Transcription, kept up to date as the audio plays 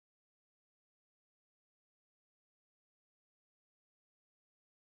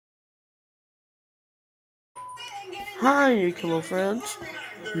Hi, hello friends.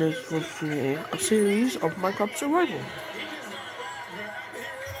 This will be a series of Minecraft Survival.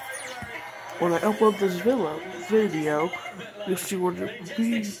 When I upload this video, you'll see what it will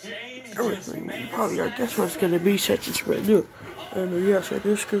be. Everything. Probably, I guess what it's gonna be since it's brand new. And yes, it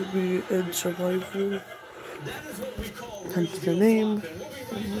is gonna be in survival. Hence the name.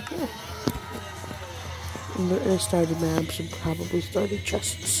 And there is started maps and probably started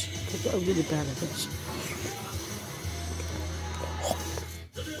chests. Because I'm really bad at this.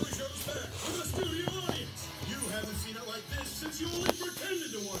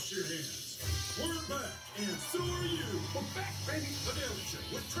 Your hands. We're back, and so are you. We're back, baby. The Daily Show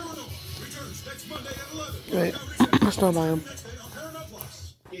with Terminal returns next Monday at 11. Right. Let's not buy them.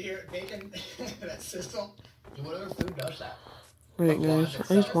 You hear bacon? That sizzle? Whatever food does that. Right, guys.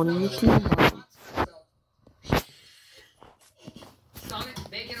 I just want to use them. Sonic,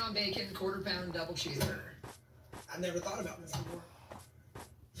 bacon on bacon, quarter-pound double cheeseburger. I've never thought about this before.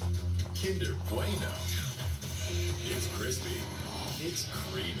 Kinder Bueno. It's crispy. It's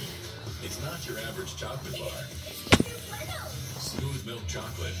creamy. It's not your average chocolate bar. Smooth milk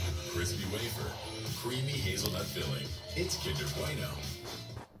chocolate, crispy wafer, creamy hazelnut filling. It's Kinder Bueno.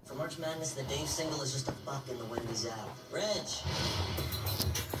 For March Madness, the Dave single is just a buck in the Wendy's out. Reg!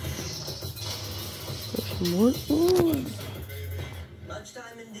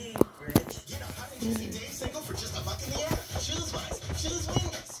 Lunchtime indeed, Reg. Get a $150 Dave single for just a buck in the air. Choose Wise. Choose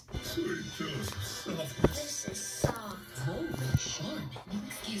Wendy's. Sweet toast. This is soft. Holy Charmin.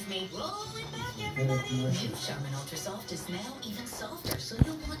 Excuse me. Roll it back, everybody. New Charmin Ultra Soft is now even softer, so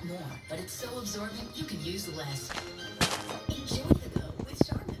you'll want more. But it's so absorbent, you can use less. Enjoy the go with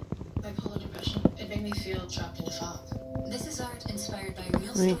Charmin. Bipolar depression. It made me feel trapped in a fog. This is art inspired by real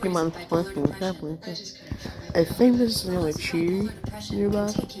I stories of bipolar depression. I think this is another cheese nearby.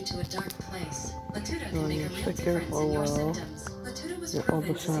 Take you to a dark place. Latuda Oh, can make a yeah, real sit there difference for a in your while. symptoms. Latuda was Get all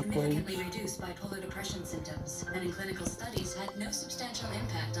proven the to significantly saplings. reduce bipolar depression symptoms, and in clinical studies had no substantial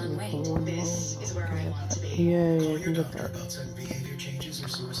impact on weight. This is where I want to be. Yeah, Call you your can get doctor that. about sudden behavior changes or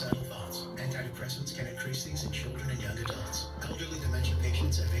suicidal thoughts. Antidepressants can increase these in children and young adults. Elderly dementia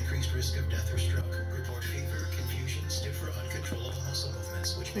patients have increased risk of death or stroke. Report fever, confusion, stiff or uncontrollable muscle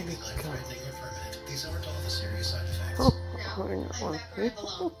movements, which may be life-threatening or permanent. These aren't all the serious side effects. Oh, Ask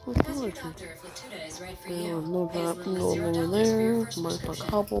your doctor if Latuda is right for you. No Pay as that, little no as over $0 for there. your first Might fuck prescription.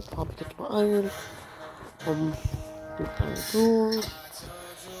 hobble, probably get my iron. Get down the door.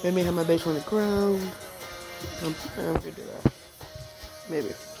 Maybe have my base on the ground. I'm gonna do that.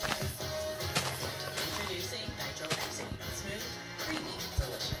 Maybe. Introducing Nitromycin. Smooth, creamy,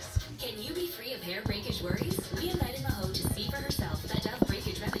 delicious. Can you be free of hair breakage worries? We invited Maho to see for herself that Dove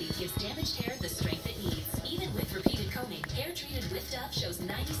Breakage Remedy gives damaged hair the strength it needs. Even with repeated combing, hair treated with Dove shows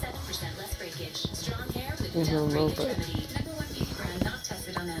 97% less breakage. Strong hair with Dove Breakage Remedy. #1 beauty brand not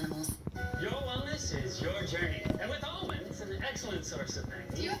tested on animals. Your wellness is your journey. And with almonds, it's an excellent source of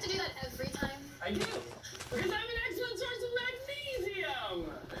magnesium. Do you have to do that every time? I do. Because I'm an excellent source of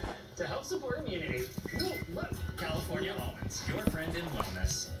magnesium. To help support immunity. No, look. California almonds. Your friend in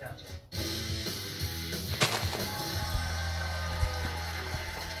wellness. Gotcha.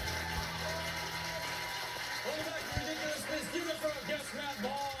 Welcome back to Ridiculousness. Give it for our guest Matt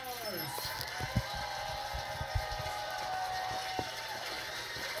Bars.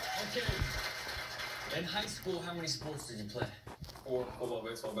 Okay. In high school, how many sports did you play? 4, football,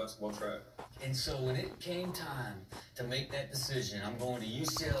 baseball, basketball, track. And so when it came time to make that decision, I'm going to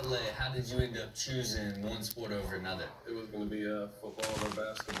UCLA, how did you end up choosing one sport over another? It was going to be football or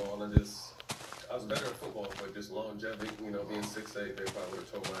basketball, and I was better at football, but just longevity, being 6'8", they probably would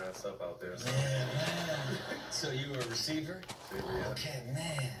have tore my ass up out there. So. Yeah. So you were a receiver? Yeah. Okay,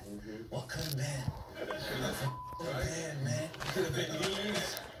 man. What could have been? Right? Man. Could have been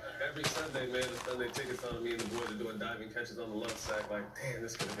Eves. Every Sunday, man, the Sunday tickets on me and the boys are doing diving catches on the lunch sack. Like, damn,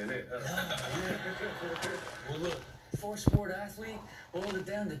 this could have been it. Well, look, 4-sport athlete, boiled it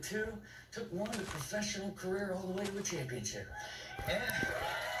down to 2, took one to professional career all the way to a championship. And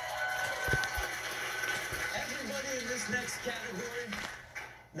everybody in this next category,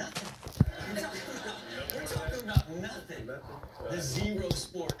 nothing. We're talking about nothing. The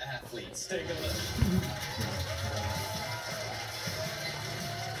 0-sport athletes. Take a look.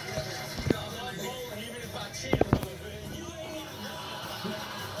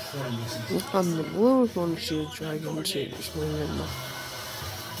 I'm the world's one to see a dragon seriously and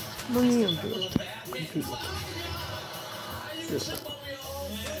money and do it. Compete with it.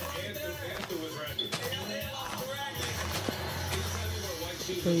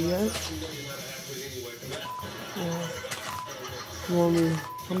 Okay, yes. Yeah. Want me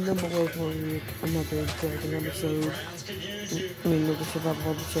I'm number one for another Dragon episode. Another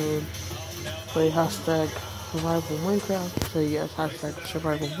survival episode. Play hashtag survival Minecraft. Say yes, hashtag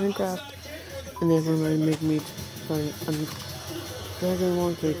survival Minecraft. And then when they make me play a Dragon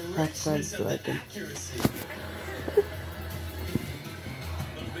one, say hashtag Dragon.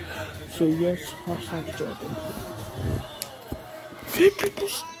 So yes, hashtag Dragon.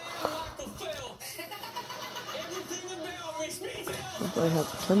 I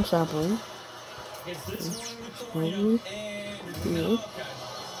have 10 saplings. Yeah.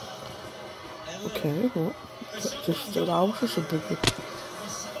 Okay, well, just that was just a big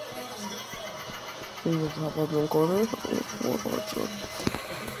thing with the top of the corner.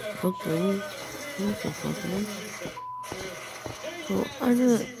 Okay. So I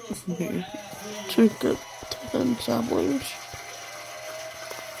didn't need to get 10 saplings.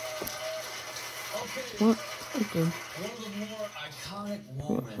 What? Okay. I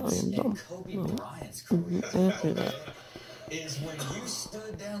am dumb. No. After that. Is when you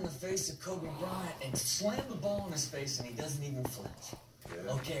stood down the face of Kobe Bryant and slammed the ball in his face and he doesn't even flinch.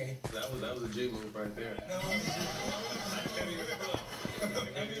 Yeah. Okay. That was a G move right there.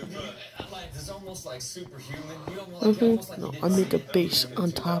 Like, it's almost like superhuman. No, I make a base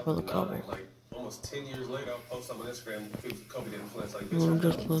on top of the cover. Like almost 10 years later, I'll post something on Instagram. Kobe didn't flinch like this. I'm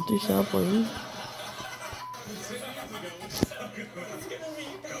just plant these saplings.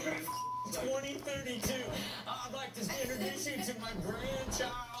 2032. I'd like to introduce you to my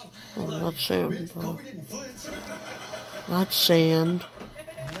grandchild. Oh, not sand, bro. Not sand.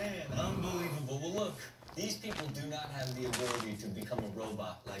 Man, unbelievable. Well, look, these people do not have the ability to become a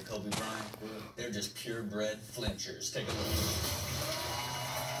robot like Kobe Bryant. They're just purebred flinchers. Take a look.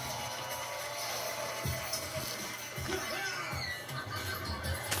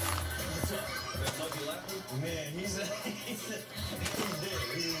 Man, he's dead. He's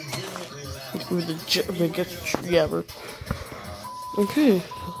legitimately laughing. With the biggest tree ever. Okay,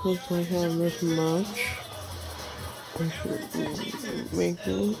 since I have this much, I should be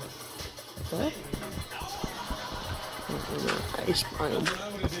making that. Ice biome.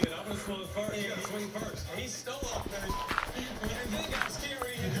 He's still up there. They got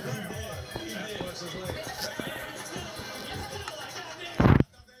scary. He's dead.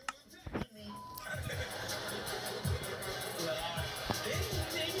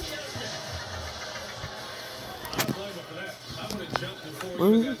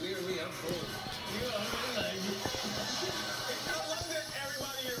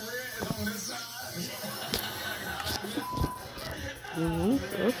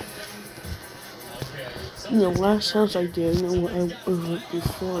 The last house I did, was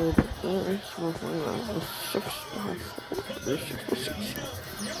before this was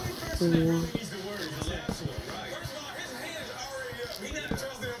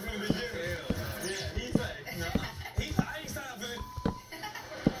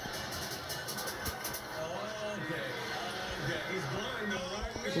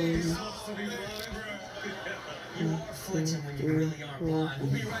You are flinching when you really aren't blind.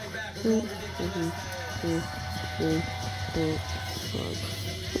 We'll be right back with more ridiculous.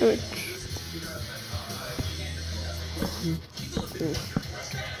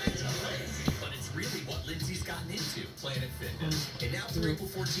 But it's really what Lindsay's gotten into, Planet Fitness. And now through April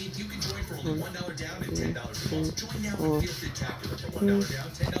 14th, you can join for only $1 down and $10 a month. Join now and feel spectacular for $1 down,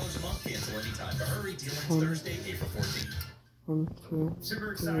 $10 a month. Cancel anytime. But hurry, deal ends Thursday, April 14th.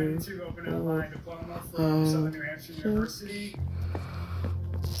 Super excited to open up my diploma from Southern New Hampshire University.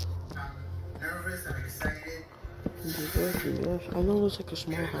 I'm nervous, I'm excited. I know it's like a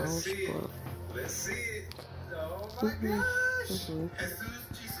small house, but Let's see it. Oh my gosh! As soon as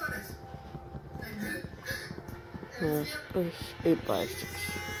she saw this. yes, it's 8 by 6.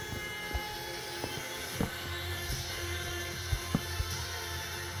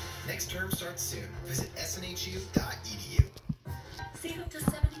 Next term starts soon. Visit snhu.edu. Save up to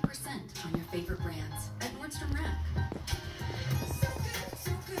 70% on your favorite brands at Nordstrom Rack.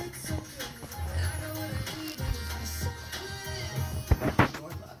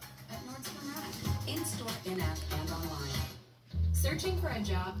 At Nordstrom Rack, in-store, in-app, and online. Searching for a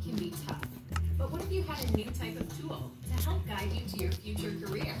job can be tough, but what if you had a new type of tool to help guide you to your future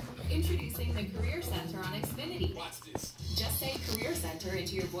career? Introducing the Career Center on Xfinity. Watch this. Just say Career Center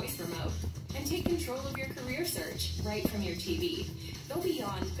into your voice remote and take control of your career search right from your TV. Go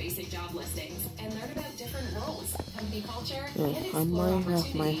beyond basic job listings and learn about different roles, company culture, and I explore might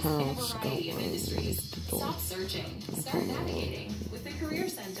have my opportunities in a house variety of industries. going. Stop searching. Start navigating with the Career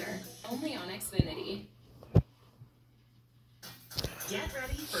Center, only on Xfinity. Get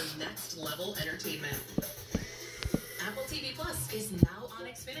ready for next level entertainment. Apple TV Plus is now on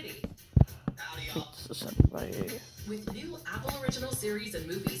Xfinity. It's a 7x8. With new Apple original series and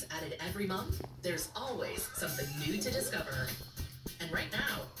movies added every month, there's always something new to discover. And right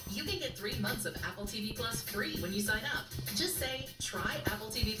now, you can get 3 months of Apple TV Plus free when you sign up. Just say, try Apple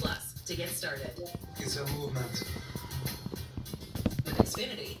TV Plus to get started. It's a movement. With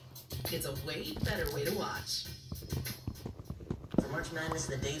Xfinity, it's a way better way to watch. For March Madness,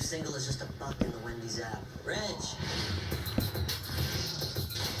 the Dave single is just a buck in the Wendy's app. Reg.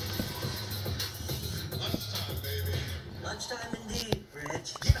 Lunchtime, baby. Lunchtime indeed, Reg.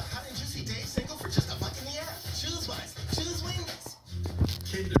 You know, how did you see Dave's single for just a buck in the app? Choose wise. Choose wings.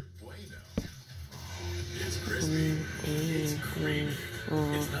 Kinder Bueno. It's crispy. It's creamy.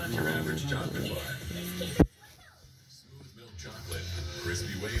 It's not your average chocolate bar. Smooth milk chocolate,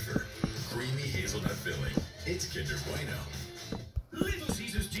 crispy wafer, creamy hazelnut filling. It's Kinder Bueno. Little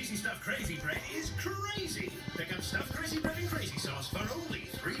Caesar's Juicy Stuffed Crazy Bread is crazy. Pick up Stuffed Crazy Bread and Crazy Sauce for only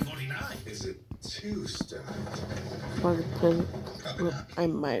 $3.49. Is it too stuffed? I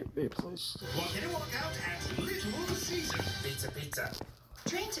might replace. Walk in and walk out at Little Caesar. Pizza.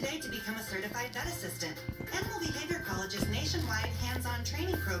 Train today to become a certified vet assistant. Animal Behavior College's nationwide hands-on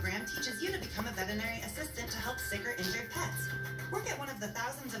training program teaches you to become a veterinary assistant to help sick or injured pets. Work at one of the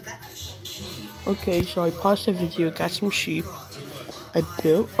thousands of vets. Okay, so I paused the video, got some sheep. I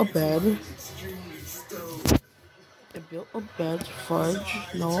built a bed. Fudge.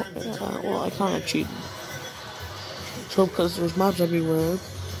 No, well, I kind of cheated. So, because there's mobs everywhere,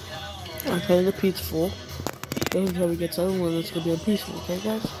 I played the peaceful. Then until we get to everyone, it's gonna be peaceful, okay,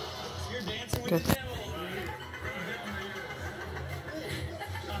 guys? Okay.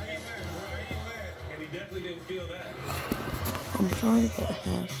 I'm trying to get a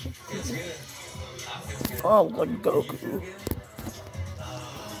hash. Oh, like Goku.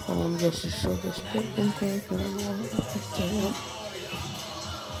 I'm just so this big okay.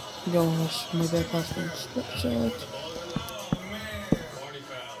 Gosh, my bad password Snapchat.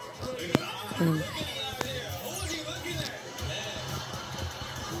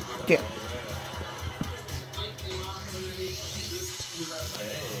 Yeah.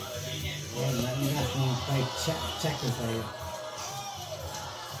 Let me play checkers for you.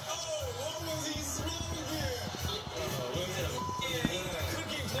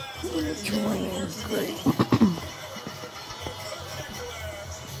 Great.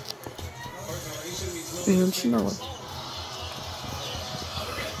 And smell it.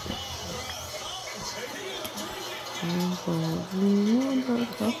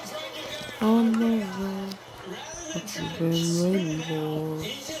 On the road, what you've been waiting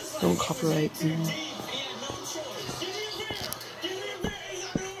for. Don't copyright me.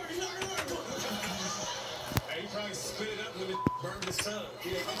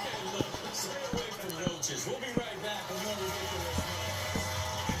 We'll be right back with more ridiculous.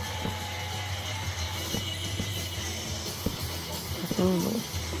 I don't know.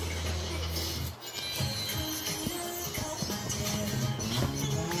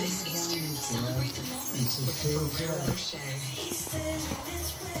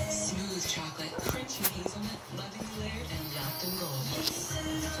 Smooth chocolate, crunchy hazelnut, lovingly layered, and wrapped in gold.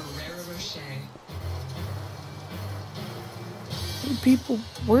 Ferrero Rocher. People,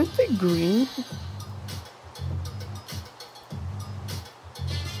 weren't they green?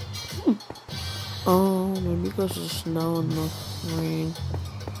 Oh, maybe because of snow and the rain.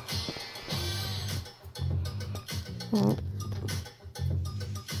 Well,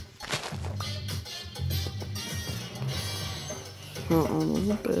 so a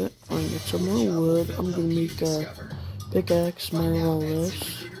little bit. I'm gonna get some more wood. I'm gonna make a pickaxe, all this.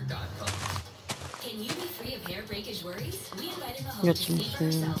 Can you be free of hair breakage worries? We invited the Get some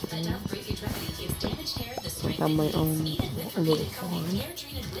sand. I got my own little farm.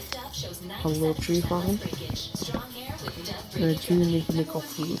 A little tree farm. And a tree you can make a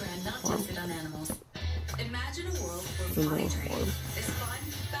food farm. Imagine a world You where know, fine farm. is fun,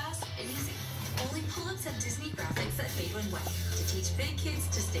 fast, and easy. Only pull-ups have Disney graphics that fade when wet to teach big kids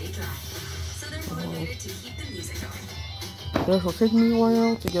to stay dry. So they're motivated to keep the music going. This will take me a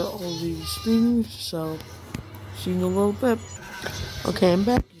while to get all these things, so see you in a little bit. Okay, I'm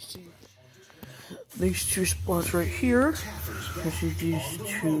back. You see these two spots right here. You see these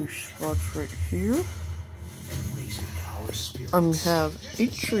two spots right here. I'm gonna have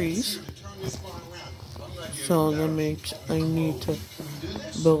 8 trees. So that makes I need to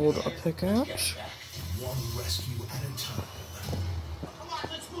build a pickaxe. One rescue at a time. Come on,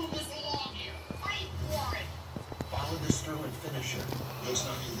 let's move this along here. Fight for it. Follow this through and finish it. Let's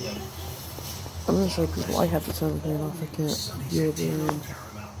not do that. I'm gonna show people I have to turn the fan off. I can't hear the room.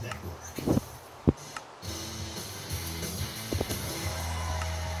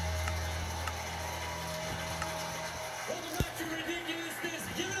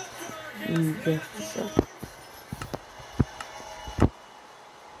 Just a second.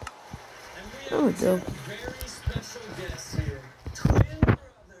 There we go. Very special guests here. Twin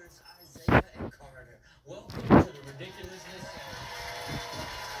brothers Isaiah and Carter. Welcome to the Ridiculousness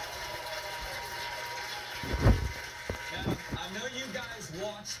Center. Now, I know you guys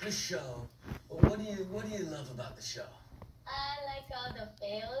watch the show. But what do you love about the show? I like all the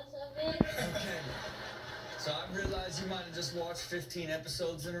fails of it. Okay. So I realize you might have just watched 15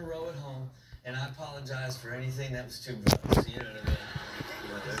 episodes in a row at home, and I apologize for anything that was too gross. You know what I mean?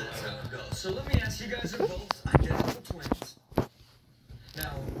 That's how it goes. So let me ask, you guys are both identical twins.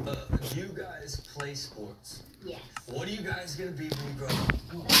 Now, you guys play sports. Yes. What are you guys going to be when you grow up?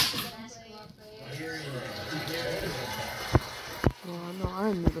 Basketball player. Here you go. Oh, no,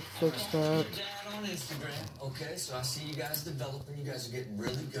 I need to fix that. Dad on Instagram, okay? So I see you guys developing. You guys are getting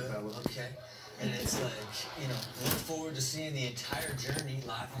really good, okay? And it's like, you know, look forward to seeing the entire journey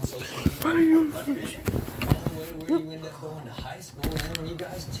live on social media. All the way where you end up going to high school, and when you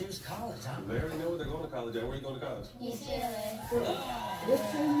guys choose college, huh? They already know where they're going to college at. Where are you going to college?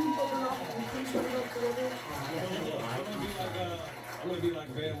 I'm going to be like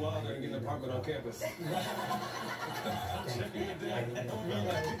Van Wilder and get an apartment on campus.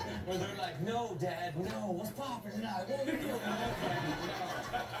 Where they're like, no, Dad, no, what's poppin' tonight? What are we doing?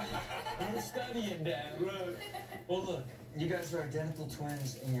 We're studying, Dad. Well, look, you guys are identical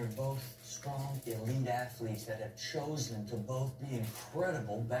twins, and you're both strong, elite athletes that have chosen to both be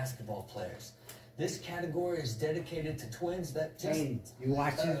incredible basketball players. This category is dedicated to twins that just Hey, you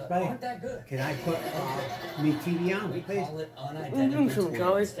watch this, buddy? aren't that good. Can I put me TV on, We please? call it I'm doing unidentical something,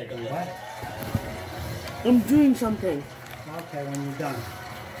 Kelly. twins. Take a look. What? I'm doing something. Okay, when you're done.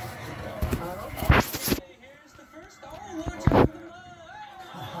 Here's the first. Oh, Lord, you're the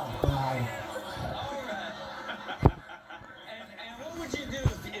Oh, God. And what would you do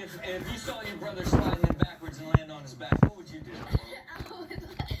if you saw your brother sliding in backwards and land on his back? What would you do?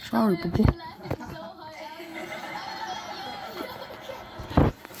 Sorry, people.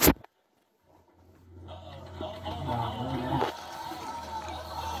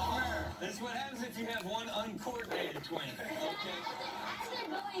 This is what happens if you have one uncoordinated twin. Okay. As they're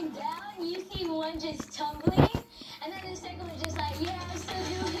going down, you see one just tumbling, and then the second one just like, yeah, I'm still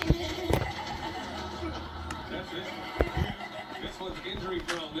doing it. That's it. This one's injury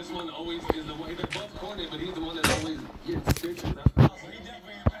prone. This one always is the one. They're both cornered, but he's the one that always gets stitches. That's He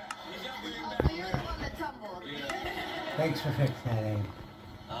definitely in back. He definitely in back. So you're the one that tumbled. Thanks for fixing that, Abe.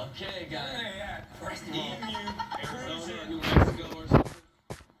 Okay, guys. First of all, Arizona or New Mexico or something.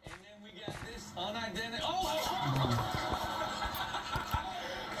 and then we got this unidentified. Oh!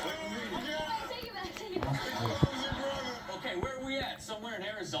 Take it back, take it back. Okay, where are we at? Somewhere in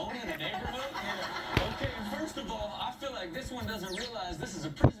Arizona in a neighborhood? Okay, and first of all, I feel like this one doesn't realize this is a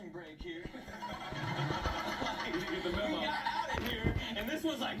prison break here. You didn't get the memo. We got out of here, and this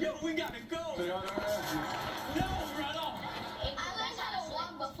one's like, yo, we gotta go. So y'all don't ask you. No, right on. I learned how to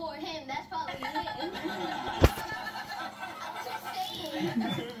walk before him. That's probably him. Just saying.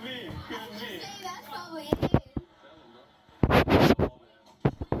 Could be. Say that's probably him.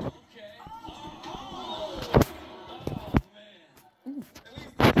 Okay. Oh, man.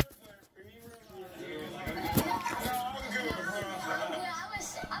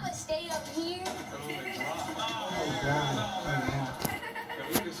 I'm gonna stay up here.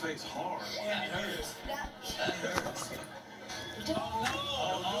 Look at his face hard. That hurts. That hurts.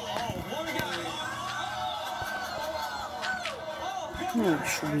 What we got? Oh,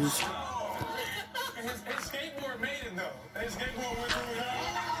 jeez. His skateboard made it though. His skateboard went through it.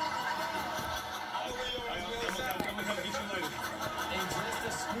 I'm gonna come get you later. And just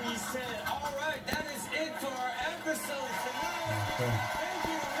a squeeze said, all right, that is it for our episode tonight. Thank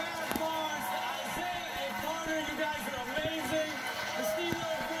you, Matt Barnes, Isaiah, and Carter. You guys are amazing. The Steve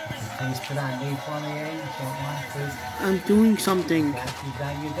Rivers. Please put on D48, if you don't mind, please. I'm doing something. After you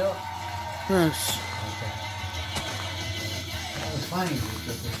done, you do it. Yes. Okay. That was funny.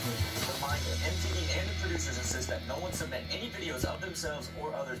 Reminder, MTV and the producers insist that no one submit any videos of themselves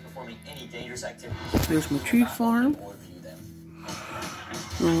or others performing any dangerous activities. There's my tree farm. Or view them.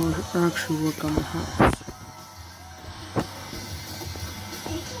 I'll actually work on the house.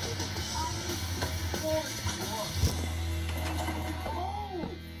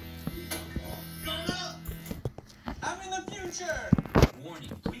 I'm in the future. Warning,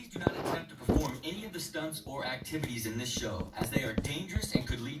 please do not attempt to perform any of the stunts or activities in this show, as they are dangerous and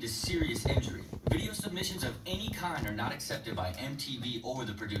could lead to serious injury. Video submissions of any kind are not accepted by MTV or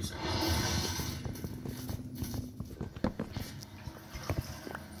the producer.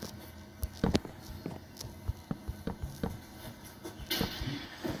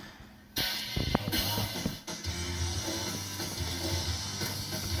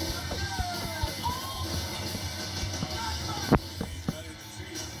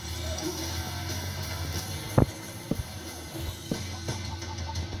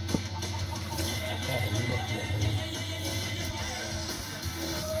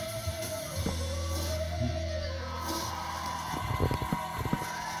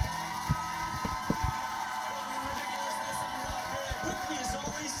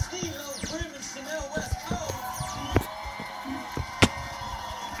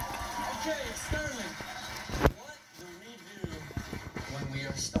 Okay, Sterling. What do we do when we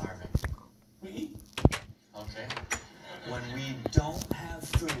are starving? We eat. Okay. When we don't have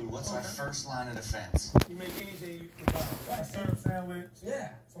food, what's our first line of defense? You make anything you can buy. A syrup sandwich. Yeah.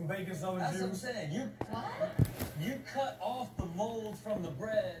 Some bacon, soda That's juice. what I'm saying. You cut off the mold from the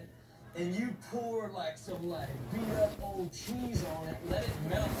bread and you pour like some beat up old cheese on it, let it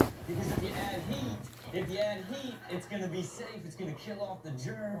melt. Because if you add heat, it's gonna be safe, it's gonna kill off the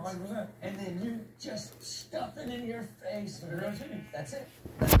germs. 100%. And then you just stuff it in your face. That's it.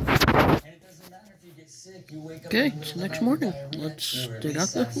 And it doesn't matter if you get sick, you wake up. Okay, so next morning, let's dig out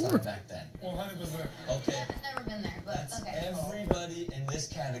the floor. Back then. 100%. Okay. I've never been there, but That's okay. everybody in this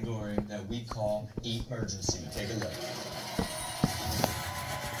category that we call emergency. Take a look.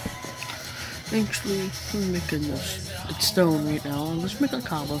 Actually, I'm making this. It's stone right now. Let's make a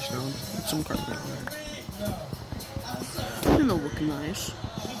cobblestone with some carpet on it. It'll look nice.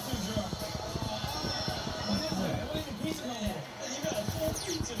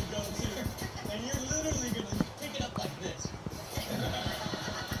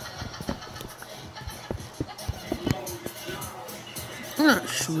 I'm not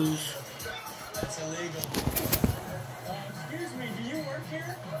smooth. That's illegal. Excuse me, do you work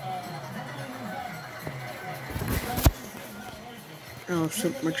here? Oh,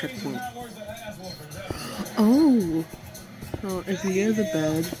 set my checkpoint. Oh! So if you get the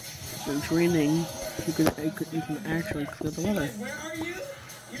bed, and it's raining, you can actually clear the weather. Where are you?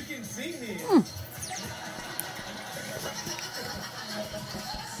 You can see me.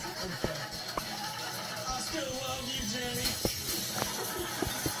 I still love you, Jenny.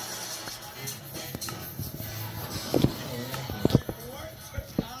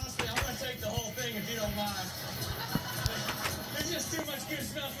 Honestly, I'm gonna take the whole thing if you don't mind. There's just too much good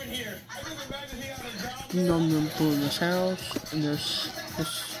stuff in here. I can imagine he had a job. Num in this house, and this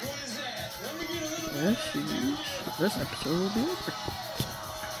episode will be over.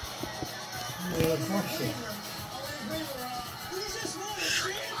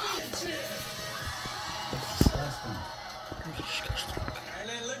 And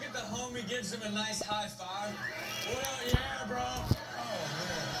then look at the homie gives him a nice high five. Well, yeah, bro. Oh,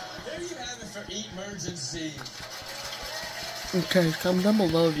 man. There you have it for Eatmergency. Okay, comment down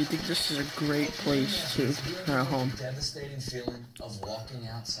below if you think this is a great place to have a home. Devastating feeling of walking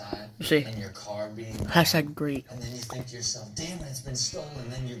outside See, and your car being hashtag great. and then you think to yourself, damn it, it's been stolen.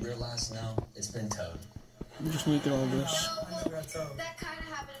 And then you realize, no, it's been towed. You just need to get all this. That kind of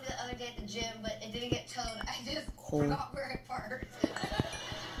happened the other day at the gym, but it didn't get towed. I just Cool. forgot where it parked.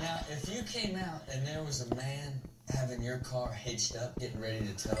 Now, if you came out and there was a man having your car hitched up, getting ready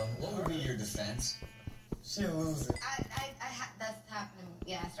to tow, what would be your defense? She'll lose it. That's happened.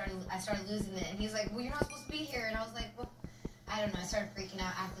 Yeah, I started losing it, and he's like, "Well, you're not supposed to be here," and I was like, "Well, I don't know." I started freaking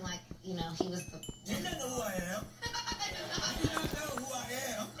out, acting like he was the. Do you not know who I am? Do you not know who I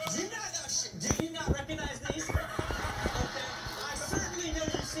am? Do you not recognize these? Okay, I certainly know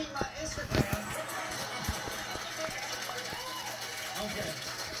you've seen my Instagram. Okay.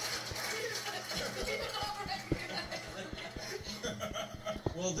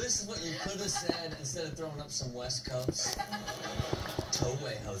 Well, this is what you could have said instead of throwing up some West Coast. Tow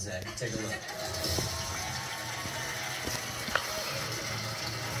away, Jose. Take a look.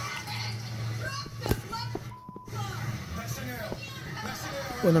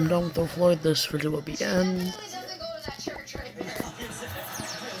 When I'm done with the floor, this video will be end.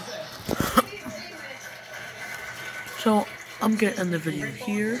 So, I'm gonna end the video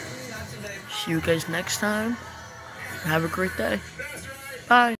here. See you guys next time. Have a great day.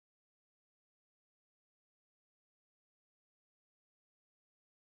 Bye.